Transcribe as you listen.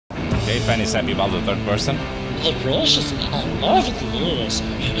Okay, Fanny's happy about the third person. Hey, gracious, I love you. Was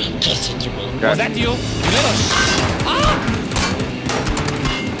that you? Little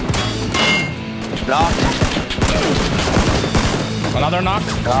Knock. Another knock.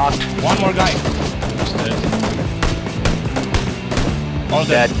 Knock. One more guy. All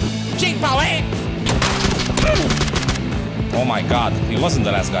dead. Cheek power! Oh my god, he wasn't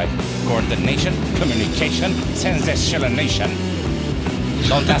the last guy. Coordination, communication, sensationalization.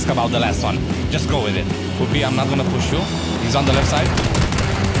 Don't ask about the last one. Just go with it. Poopy, I'm not gonna push you. He's on the left side.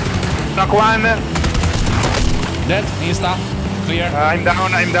 Knock one. Dead, insta. Clear. I'm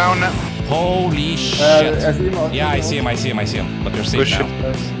down. Holy shit. Yeah, I see him. But you're safe now.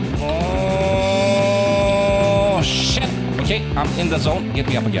 Oh shit. Okay, I'm in the zone. Get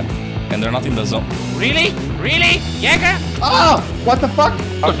me up again. And they're not in the zone. Really? Really? Jäger? Ah! What the fuck?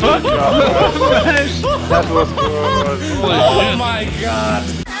 That was good. Oh my god.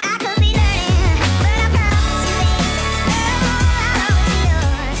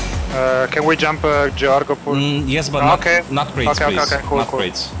 Can we jump Georgo pool? Yes, but not crates, please. Cool, not cool.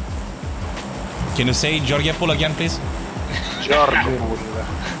 crates. Can you say Georgia pool again, please? Georgo.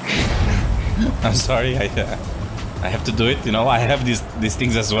 I'm sorry, I have to do it, you know, I have these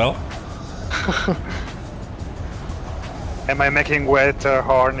things as well. Am I making wet,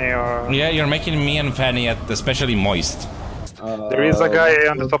 horny, or...? Yeah, you're making me and Fanny especially moist. There is a guy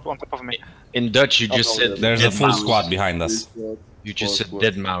on top of me. In Dutch, you just said there's a full squad behind us. You just said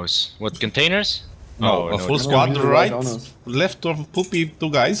dead mouse. What, containers? No, a full squad right, left of Poopy, 2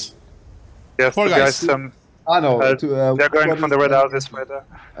 guys. Yes, 4 guys. no. They're going from the red house this way there.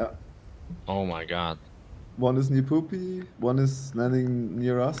 Oh my god. One is near Poopy, one is landing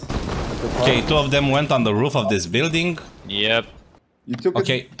near us. Okay, 2 of them went on the roof of this building. Yep. You took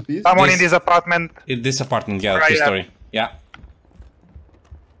okay. it? Someone in this apartment. In this apartment, yeah, Right, 3-story. Yeah.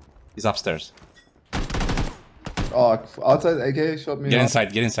 He's upstairs. Oh, outside AK shot me. Get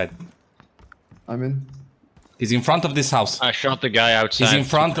inside, get inside. I'm in. He's in front of this house. I shot the guy outside. He's in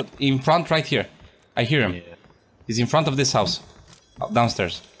front right here. I hear him. Yeah. He's in front of this house.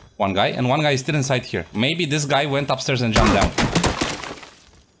 Downstairs. One guy, and one guy is still inside here. Maybe this guy went upstairs and jumped down.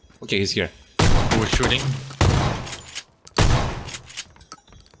 Okay, he's here. Who was shooting?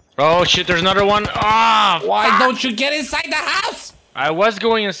 Oh shit, there's another one. Ah! Why don't you get inside the house? I was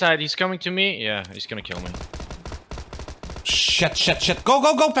going inside. He's coming to me. Yeah, he's gonna kill me. Shit. Go,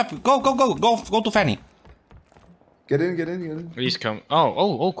 Pep. Go to Fanny. Get in. He's coming.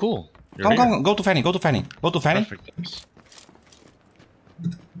 Oh, cool. Go to Fanny. Perfect. Thanks.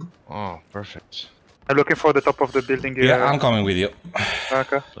 Oh, perfect. I'm looking for the top of the building here. Yeah, I'm coming with you.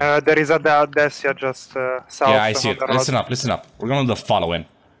 Okay. There is a Dacia just south. Yeah, I see it. Listen up. We're gonna do the following.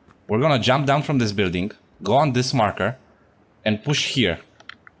 We're gonna jump down from this building, go on this marker, and push here.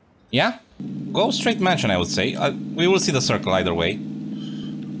 Yeah? Go straight mansion, I would say. We will see the circle either way.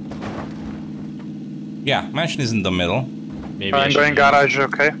 Yeah, mansion is in the middle. Maybe I'm going garage,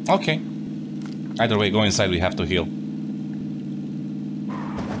 okay? Okay. Either way, go inside, we have to heal.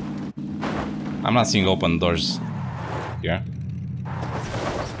 I'm not seeing open doors here.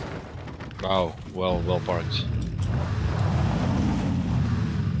 Wow, well parked.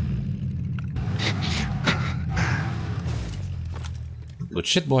 Good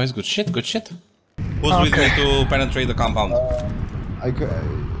shit, boys, good shit. Who's with me to penetrate the compound?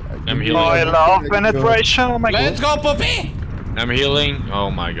 I'm healing. Oh, I love penetration, oh my god. Let's go, Poopy! I'm healing.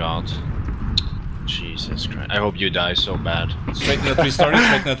 Oh my god. Jesus Christ. I hope you die so bad. Straight in the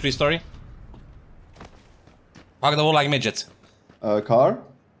 3-story, Hug the wall like midgets. Car?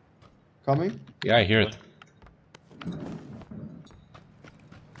 Coming? Yeah, I hear it.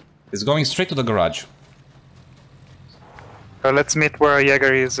 It's going straight to the garage. Let's meet where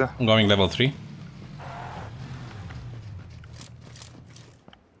Jäger is. I'm going level 3.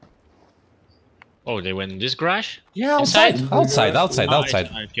 Oh, they went in this garage? Yeah, outside. Okay.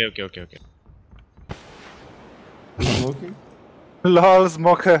 Smoking? Lol,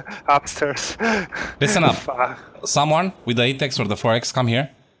 smoke upstairs. Listen up. Someone with the 8x or the 4x, come here.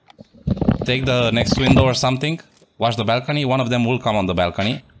 Take the next window or something. Watch the balcony. One of them will come on the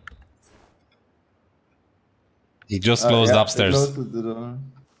balcony. He just closed upstairs. Closed the door.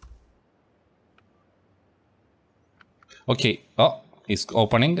 Okay. Oh, he's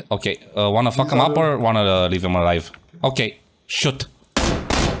opening. Okay. Wanna fuck him up or wanna leave him alive? Okay. Shoot.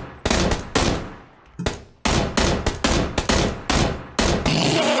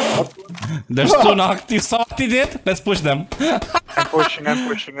 There's 2 knocked. You saw what he did? Let's push them. I'm pushing.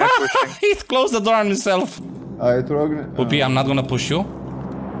 He closed the door on himself. Poopy, I'm not gonna push you.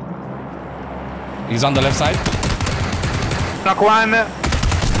 He's on the left side. Knock one.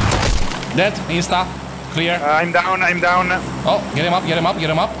 Dead, insta. Clear. I'm down, I'm down. Oh, get him up, get him up, get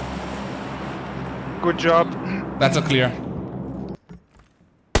him up. Good job. That's a clear.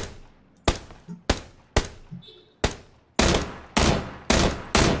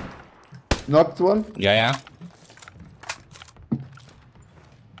 Knocked one. Yeah, yeah.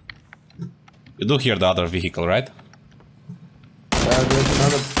 You do hear the other vehicle, right? There's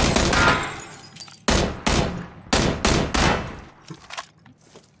another.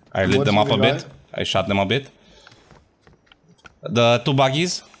 I lit them up a Watching the bit. I shot them a bit. The two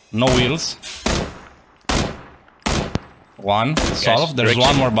buggies, no wheels. One, solved. There's direction.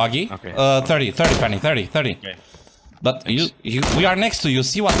 one more buggy. Okay. 30, Fanny, 30. Okay. But we are next to you.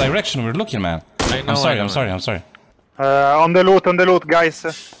 See what direction we're looking, man. I know, I'm sorry, I know. I'm sorry. On the loot, guys.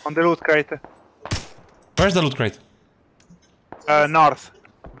 On the loot crate. Where's the loot crate? North.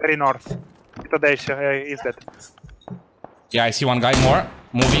 Very north. Dacia is dead. Yeah, I see one guy more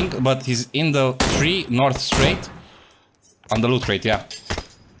moving, but he's in the tree, north straight. On the loot crate, yeah.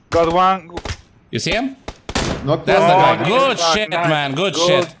 Got one. You see him? Knocked That's one. the guy. nice. Good Nice. shit, man. Good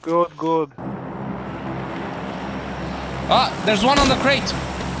shit. Good. Ah, there's one on the crate.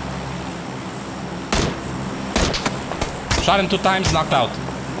 Shot him 2 times, knocked out.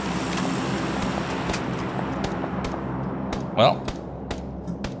 Well,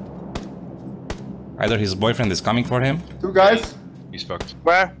 either his boyfriend is coming for him. 2 guys. He's fucked.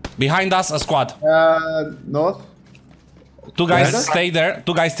 Where? Behind us, a squad. North. 2 guys Behind us? stay there.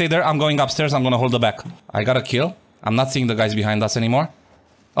 2 guys stay there. I'm going upstairs. I'm gonna hold the back. I got a kill. I'm not seeing the guys behind us anymore.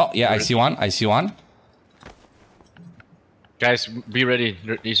 Oh, yeah, I see one. I see one. Guys, be ready.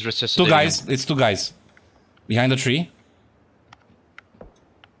 He's 2 resuscitating. guys. It's 2 guys. Behind the tree.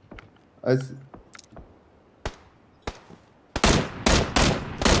 I see.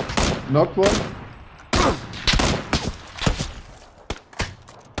 Knocked one.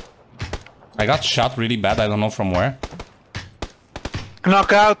 I got shot really bad. I don't know from where.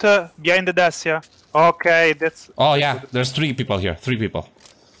 Knockout behind the Dacia. Okay, that's. Oh, yeah. There's 3 people here. 3 people.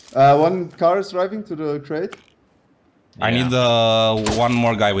 One car is driving to the crate. I need one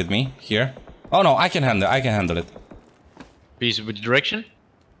more guy with me here. Oh no, I can handle it. Beez, with direction?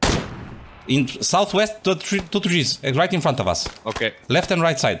 In southwest, 2 trees, right in front of us. Okay. Left and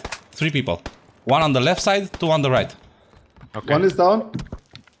right side, 3 people. 1 on the left side, 2 on the right. Okay. One is down.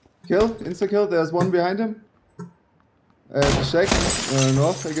 Kill, insta kill. There's one behind him. The shack,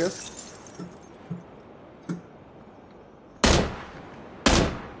 north, I guess.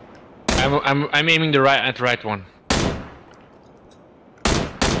 I'm aiming the right one.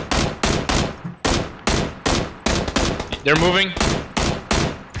 They're moving.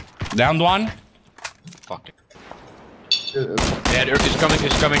 Downed 1. Fuck it. Yeah, he's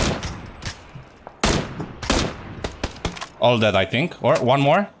coming. All dead, I think. Or 1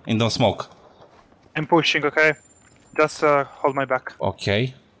 more in the smoke. I'm pushing, okay? Just hold my back.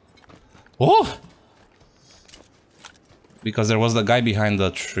 Okay. Oh! Because there was the guy behind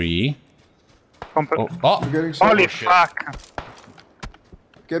the tree. Oh, oh. You're getting shot. Holy fuck!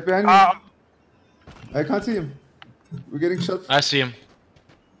 Get behind me. I can't see him. We're getting shot. I see him.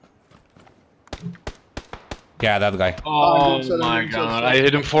 Yeah, that guy. Oh I'm my getting god, shot. I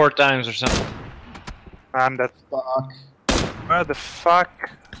hit him 4 times or something. I'm dead. Fuck. Where the fuck?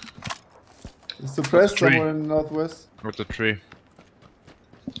 It's suppressed Tree. somewhere in northwest. With the tree.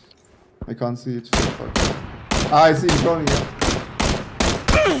 I can't see it. Fuck. Ah, I see him going, yeah.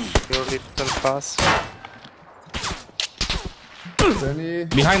 Your little pass. Fanny.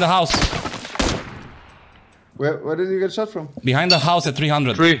 Behind the house. Where did you get shot from? Behind the house at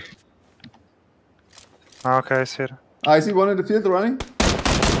 300. Tree. Okay, I see it. Ah, I see one in the field running.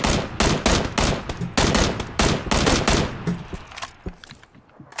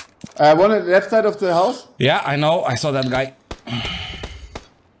 One at the left side of the house. Yeah, I know. I saw that guy.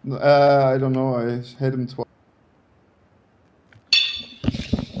 I don't know. I hit him twice.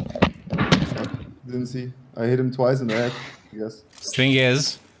 Didn't see. I hit him twice in the head, I guess. Thing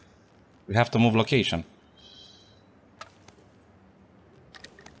is, we have to move location.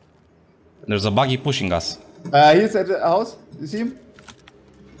 There's a buggy pushing us. He's at the house. You see him?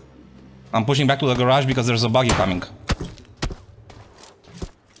 I'm pushing back to the garage because there's a buggy coming.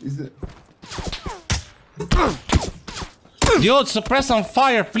 He's Dude, suppress on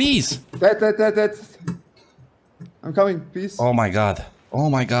fire, please! dead. I'm coming, please. Oh my god. Oh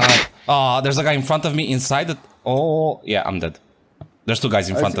my god. Ah, there's a guy in front of me inside the... Oh, yeah, I'm dead. There's 2 guys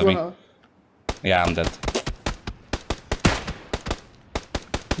in front of me. Yeah, I'm dead.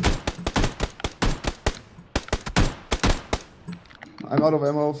 I'm out of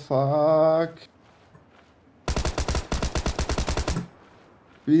ammo, fuck.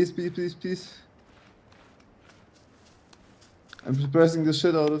 Please, please, please, please. I'm pressing the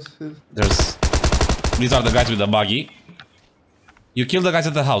shit out of it. These are the guys with the buggy. You killed the guys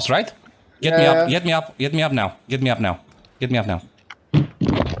at the house, right? Get me up, get me up, get me up now. Get me up now. Get me up now.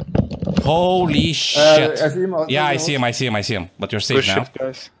 Holy shit. I see him. But you're safe Good now. shit,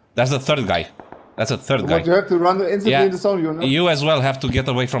 guys. That's the third guy. That's the third guy. But you have to run instantly in the zone, you know? You as well have to get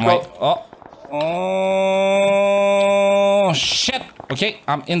away from my... Oh, shit. Okay,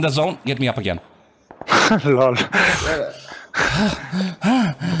 I'm in the zone. Get me up again. Lol.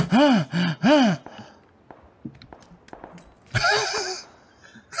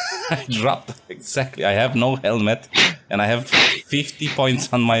 I dropped. Exactly. I have no helmet. And I have 50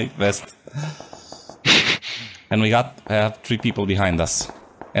 points on my vest. And I have 3 people behind us.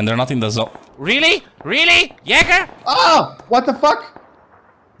 And they're not in the zone. Really? Really? Jäger? Ah! What the fuck?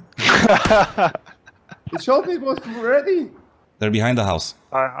 It showed me it was ready. They're behind the house.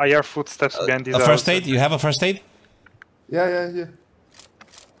 I hear footsteps behind these A first aid? You have a first aid? Yeah.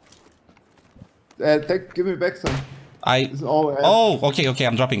 Give me back some. Oh, okay.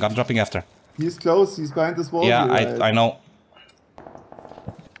 I'm dropping after. He's close. He's behind this wall. Yeah, here, I know.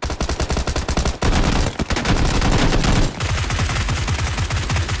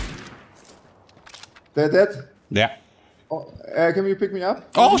 They're dead. Yeah. Oh, can you pick me up?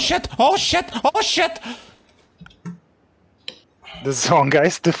 Oh shit! Oh shit! Oh shit! The zone,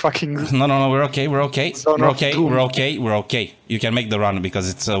 guys. The fucking... No. We're okay. We're okay. Zone We're of okay. doom. We're okay. We're okay. You can make the run because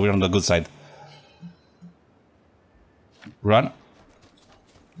it's we're on the good side. Run.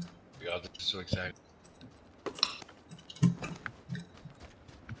 God, this is so exciting.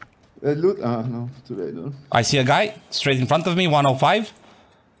 Loot? Ah, no. Too late. No. I see a guy straight in front of me. 105.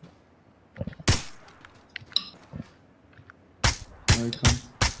 No, he comes.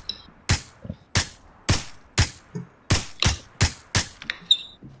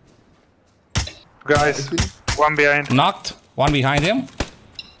 Guys, one behind. Knocked. One behind him.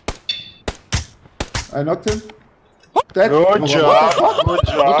 I knocked him. Dead. Good job. Good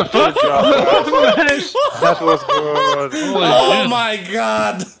job. That was good. Oh my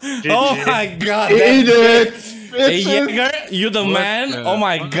god! Oh my god! Eat it! Hey Jäger, you the man! Oh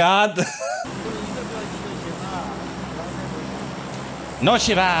my god! No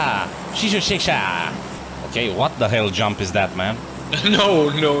Shiva! Shishu Shiksha! Okay, what the hell jump is that, man? No.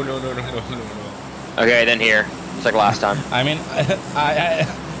 Okay, then here. It's like last time. I mean,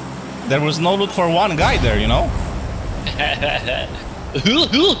 there was no loot for one guy there, you know?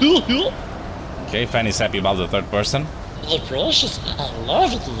 Okay, Fanny's happy about the third person. The precious, I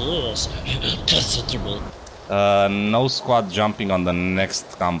love this. Considerable. No squad jumping on the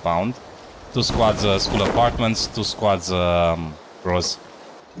next compound. 2 squads school apartments, 2 squads Rose.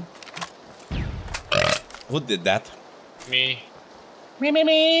 Who did that? Me.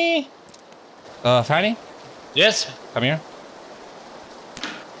 Me. Fanny? Yes. Come here.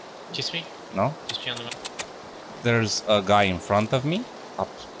 Kiss me. No? Kiss me on the mouth. There's a guy in front of me.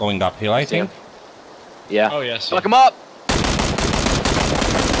 Going uphill, I think. Yeah. Oh yes. Fuck him up!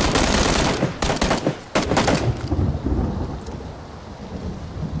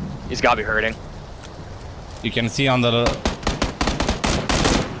 He's gotta be hurting. You can see on the...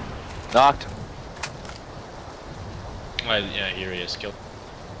 Knocked. Yeah, here he is. Killed.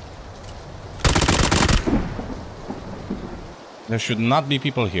 There should not be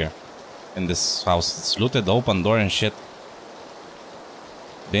people here. In this house. It's looted, open door and shit.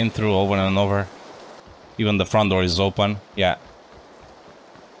 Been through over and over. Even the front door is open. Yeah.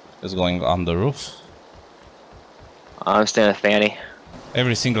 Just going on the roof. I'm staying with Fanny.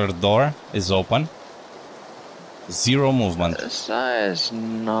 Every single door is open. 0 movement. This is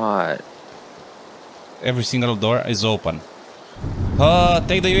not. Every single door is open.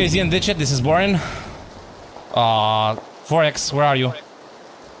 Take the UAZ and ditch it. This is boring. 4X, where are you?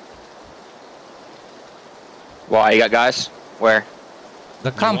 Why, you got guys? Where?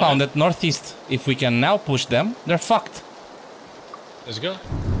 The compound at northeast. If we can now push them, they're fucked. Let's go.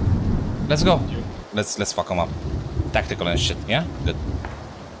 Let's go. Let's fuck them up. Tactical and shit. Yeah, good.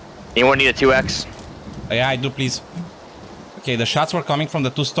 Anyone need a 2X? Yeah, I do, please. Okay, the shots were coming from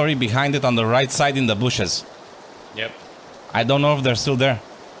the 2-story behind it on the right side in the bushes. Yep. I don't know if they're still there.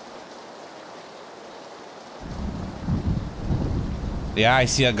 Yeah, I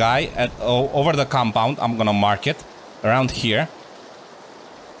see a guy at over the compound. I'm gonna mark it around here.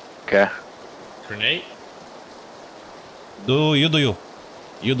 Okay. Grenade. Do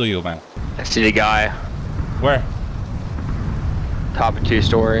you, man. I see the guy. Where? Top of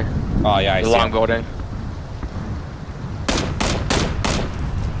 2-story. Oh yeah, I The see long him. building.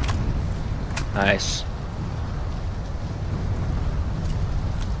 Nice.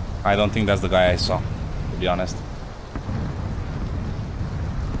 I don't think that's the guy I saw, to be honest.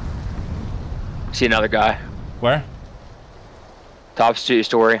 See another guy. Where? Top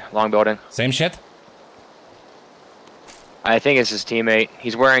two-story, long building. Same shit? I think it's his teammate.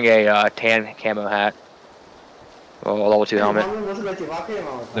 He's wearing a tan camo hat. Oh, level 2 helmet.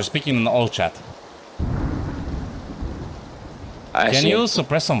 They're speaking in all chat. I Can see you him.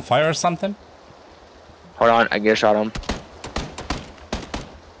 suppress some fire or something? Hold on, I can get a shot on him.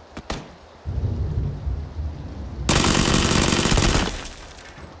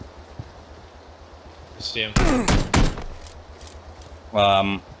 I see him.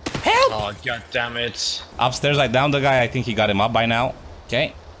 Help! Oh, god damn it. Upstairs, I downed the guy. I think he got him up by now.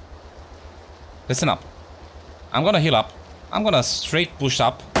 Okay. Listen up. I'm gonna heal up. I'm gonna straight push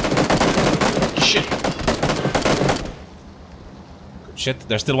up. Shit. Shit,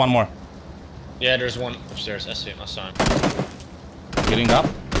 there's still one more. Yeah, there's one upstairs. I see him. I saw him. Healing up.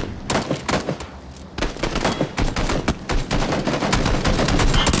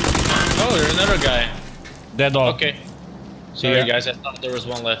 Oh, there's another guy. Dead all. Okay. Sorry, Yeah. guys. I thought there was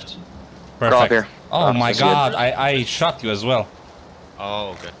one left. Perfect. here. Oh my I see it. god, I shot you as well. Oh,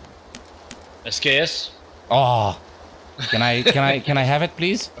 okay. SKS? Oh. Can I have it,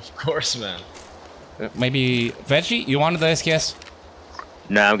 please? Of course, man. Maybe Veggie? You wanted the SKS?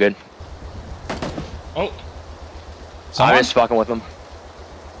 No, I'm good. Oh. Someone? I'm just fucking with him.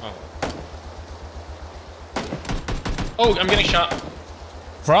 Oh. Oh, I'm getting shot.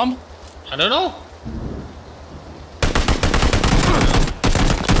 From? I don't know.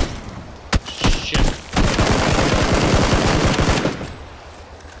 Shit.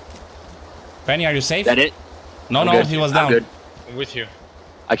 Fanny, are you safe? That it? No, I'm no, good. he was I'm down. good. I'm with you.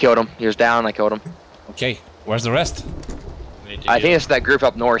 I killed him. He was down. I killed him. Okay, where's the rest? Need to I heal. think it's that group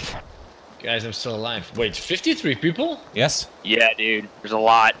up north. Guys, I'm still alive. Wait, 53 people? Yes? Yeah, dude. There's a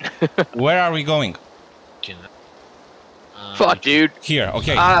lot. Where are we going? Fuck, dude. Here,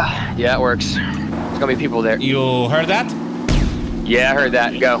 okay. Yeah, it works. There's gonna be people there. You heard that? Yeah, I heard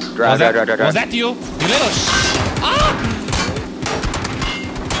that. Go. Drive, drive, drive, drive, Was drive. that you? You little Ah!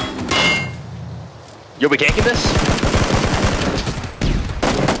 Yo, we can't get this?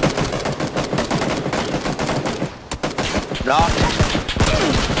 Knocked.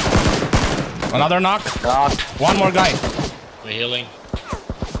 Another knock. Knocked. One more guy. We're healing.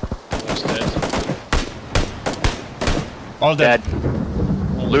 Almost dead. All dead. Dead.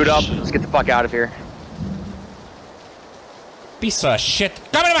 Holy Loot up. shit. Let's get the fuck out of here. Piece of shit.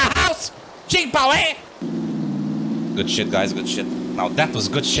 Come in my house! Cheap eh? Good shit, guys, good shit. Now that was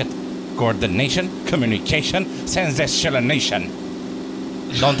good shit. Coordination, communication, sensationalization.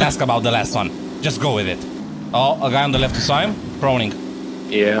 Don't ask about the last one. Just go with it. Oh, a guy on the left, you saw him? Proning.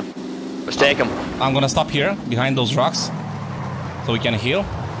 Yeah. Let's take him. I'm gonna stop here, behind those rocks. So we can heal.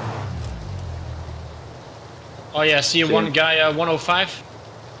 Oh yeah, see See one him. guy 105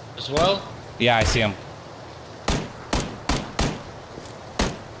 as well. Yeah, I see him.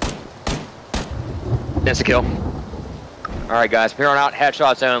 That's a kill. Alright, guys. From here on out,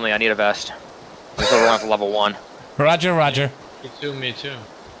 headshots only. I need a vest. This is going for level 1. Roger, roger. Me too, me too.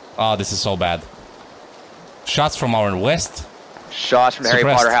 Oh, this is so bad. Shots from our west. Shots from the Harry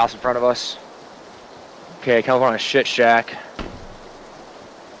Suppressed. Potter house in front of us. Okay, come on a shit shack.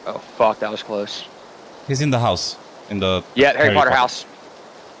 Oh, fuck. That was close. He's in the house. In the Yeah, Harry Potter house.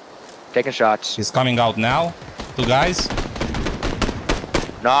 Taking shots. He's coming out now. 2 guys.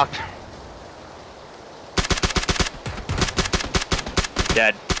 Knocked.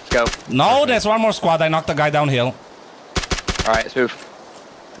 Dead. Let's go. No, there's one more squad. I knocked a guy downhill. Alright, let's move.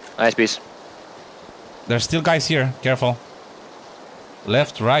 Nice piece. There's still guys here. Careful.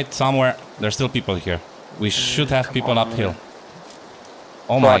 Left, right, somewhere. There's still people here. We should have people uphill.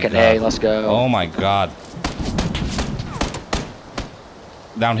 Oh my Fucking god. A, let's go. Oh my god.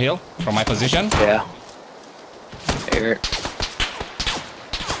 Downhill from my position. Yeah. Here.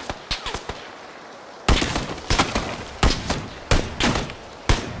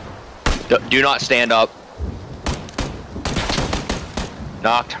 Do not stand up.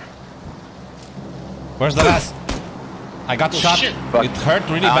 Knocked. Where's the last? I got shot. shit. Fuck. It hurt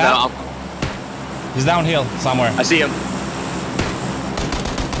really Oh, bad. no. He's downhill somewhere. I see him.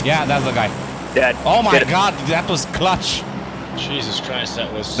 Yeah, that's the guy. Dead. Oh my Get it. god, that was clutch. Jesus Christ,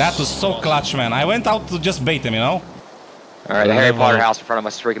 that was So awesome. clutch, man. I went out to just bait him, you know? Alright, the Harry Level- Potter house in front of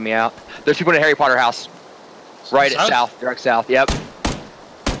us is freaking me out. There's people in the Harry Potter house. Right at south, direct south. Yep.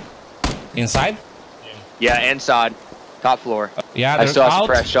 Inside? Yeah, inside. Top floor. Yeah, I they're still have out.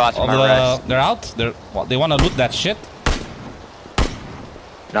 suppressed shots from of my the- rest. They're out. They want to loot that shit.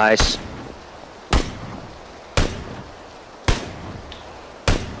 Nice.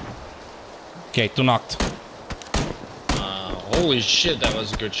 Okay, 2 knocked. Holy shit, that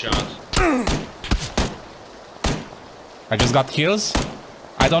was a good shot. I just got kills.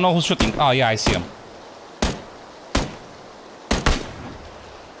 I don't know who's shooting. Oh yeah, I see him.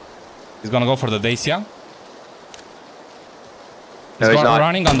 He's gonna go for the Dacia. No, he's not.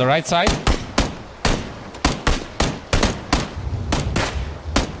 Running on the right side.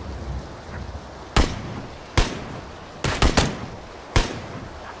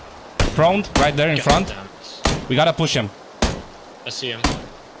 Prone, right there in front. Damn. We gotta push him. I see him.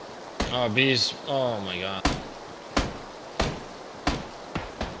 Oh, Beez. Oh my god.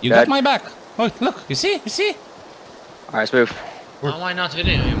 You Dead. got my back. Oh, look, you see? You see? Alright, let's move. How am I not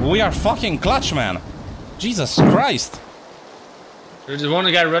hitting him? We are fucking clutch, man. Jesus Christ. There's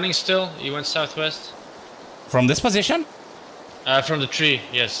one guy running still. He went southwest. From this position? From the tree,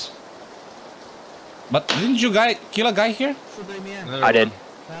 yes. But didn't you kill a guy here? Another I did. one.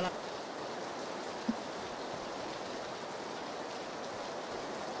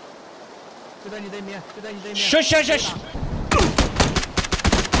 Shush, shush, shush!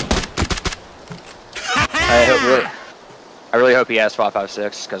 I really hope he has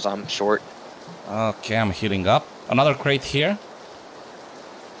 5.56 because I'm short. Okay, I'm healing up. Another crate here.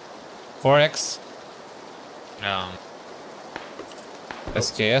 4x.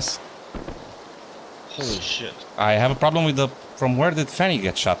 SKS. Holy shit. I have a problem with the... From where did Fanny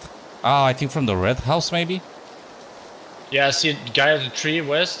get shot? Oh, I think from the red house, maybe? Yeah, I see a guy at the tree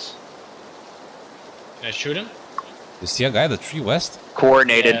west. Can I shoot him? You see a guy at the tree west?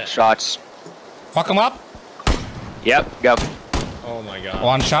 Coordinated shots. Fuck him up. Yep, go. Oh my god.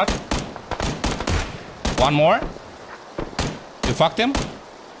 1 shot. 1 more. You fucked him?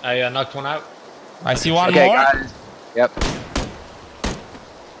 I knocked one out. I see 1 Okay, more. guys. Yep.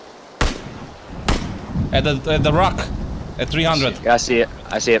 At the rock. At 300. Yeah, I see it.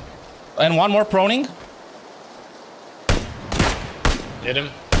 I see it. And 1 more proning. Hit him.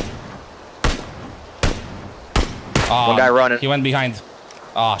 Oh, One guy running. He went behind.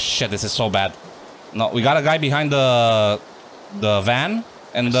 Oh shit, this is so bad. No, we got a guy behind the van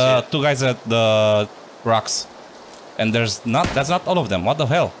and the 2 guys at the rocks. And that's not all of them. What the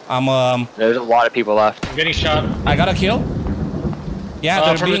hell? There's a lot of people left. I'm getting shot. I got a kill. Yeah,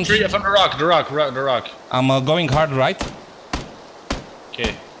 they're from being... the tree, from the rock. I'm going hard right.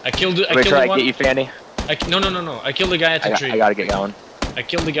 Okay. I killed Let me the try to one. get you, Fanny. No. I killed the guy at the tree. I gotta get going. I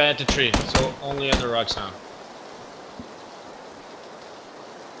killed the guy at the tree, so only at the rocks now.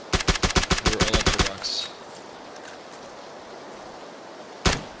 We're all at the rocks.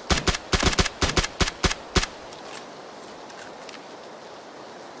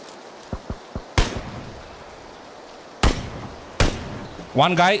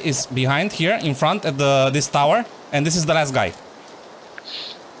 One guy is behind here, in front at this tower, and this is the last guy.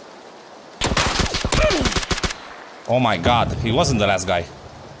 Oh my god, he wasn't the last guy.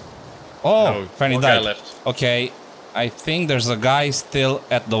 Oh, No, Fanny one guy died. left. Okay, I think there's a guy still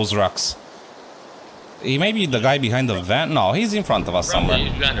at those rocks. He may be the guy behind the van. No, he's in front of us Probably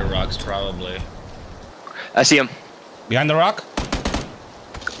somewhere. behind the rocks, probably. I see him. Behind the rock?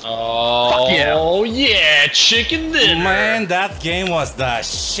 Oh yeah, chicken dinner. Man, that game was the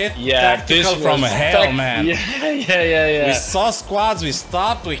shit Yeah, tactical this from was hell, man. Yeah. We saw squads, we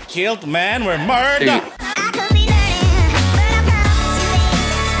stopped, we killed, man, we're murdered. Dude.